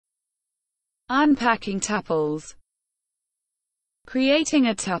Unpacking tuples. Creating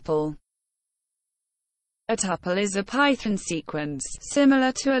a tuple. A tuple is a Python sequence,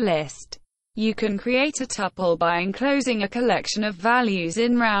 similar to a list. You can create a tuple by enclosing a collection of values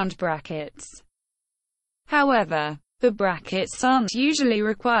in round brackets. However, the brackets aren't usually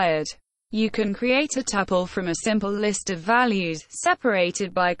required. You can create a tuple from a simple list of values,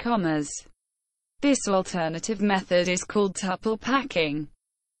 separated by commas. This alternative method is called tuple packing.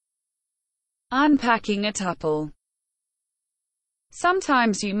 Unpacking a tuple.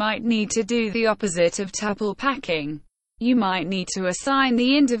 Sometimes you might need to do the opposite of tuple packing. You might need to assign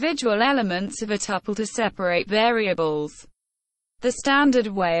the individual elements of a tuple to separate variables. The standard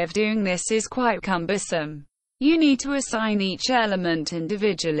way of doing this is quite cumbersome. You need to assign each element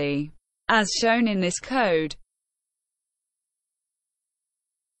individually, as shown in this code.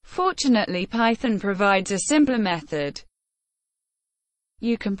 Fortunately, Python provides a simpler method.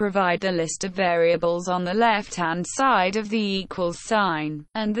 You can provide a list of variables on the left-hand side of the equals sign,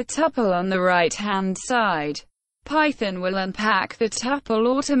 and the tuple on the right-hand side. Python will unpack the tuple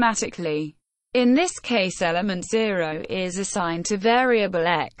automatically. In this case, element 0 is assigned to variable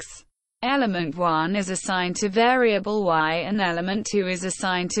x, element 1 is assigned to variable y, and element 2 is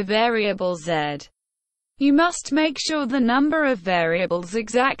assigned to variable z. You must make sure the number of variables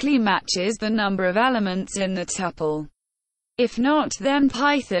exactly matches the number of elements in the tuple. If not, then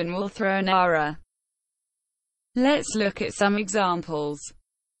Python will throw an error. Let's look at some examples.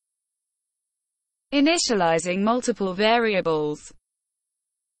 Initializing multiple variables.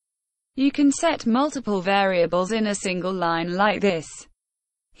 You can set multiple variables in a single line like this.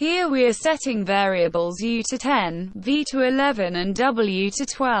 Here we are setting variables u to 10, v to 11 and w to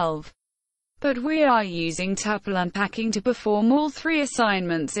 12. But we are using tuple unpacking to perform all three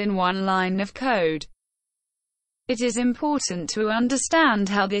assignments in one line of code. It is important to understand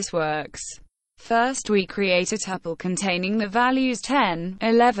how this works. First, we create a tuple containing the values 10,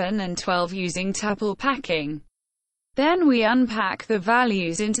 11 and 12 using tuple packing. Then we unpack the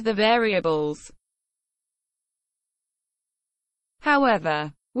values into the variables.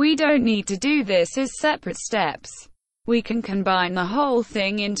 However, we don't need to do this as separate steps. We can combine the whole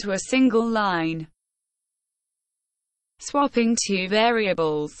thing into a single line. Swapping two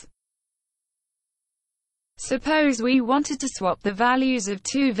variables. Suppose we wanted to swap the values of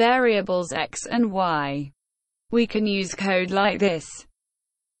two variables x and y. We can use code like this.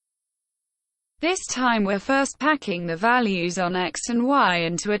 This time we're first packing the values on x and y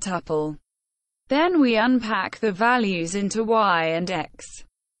into a tuple. Then we unpack the values into y and x.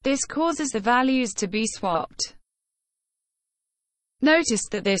 This causes the values to be swapped. Notice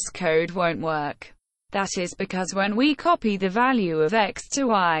that this code won't work. That is because when we copy the value of x to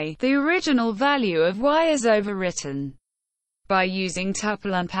y, the original value of y is overwritten. By using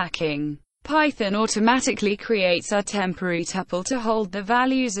tuple unpacking, Python automatically creates a temporary tuple to hold the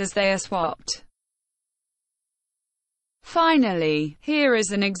values as they are swapped. Finally, here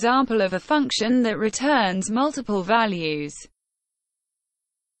is an example of a function that returns multiple values.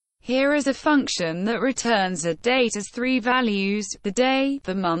 Here is a function that returns a date as three values, the day,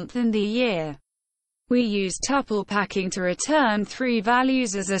 the month and the year. We use tuple packing to return three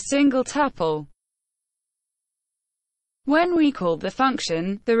values as a single tuple. When we call the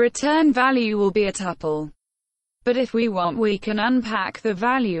function, the return value will be a tuple. But if we want, we can unpack the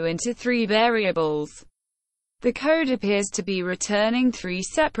value into three variables. The code appears to be returning three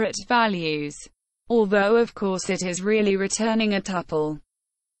separate values, although of course it is really returning a tuple.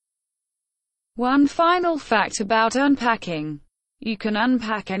 One final fact about unpacking. You can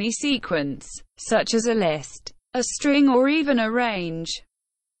unpack any sequence, such as a list, a string or even a range.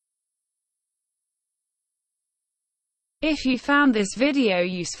 If you found this video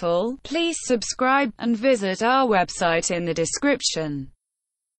useful, please subscribe, and visit our website in the description.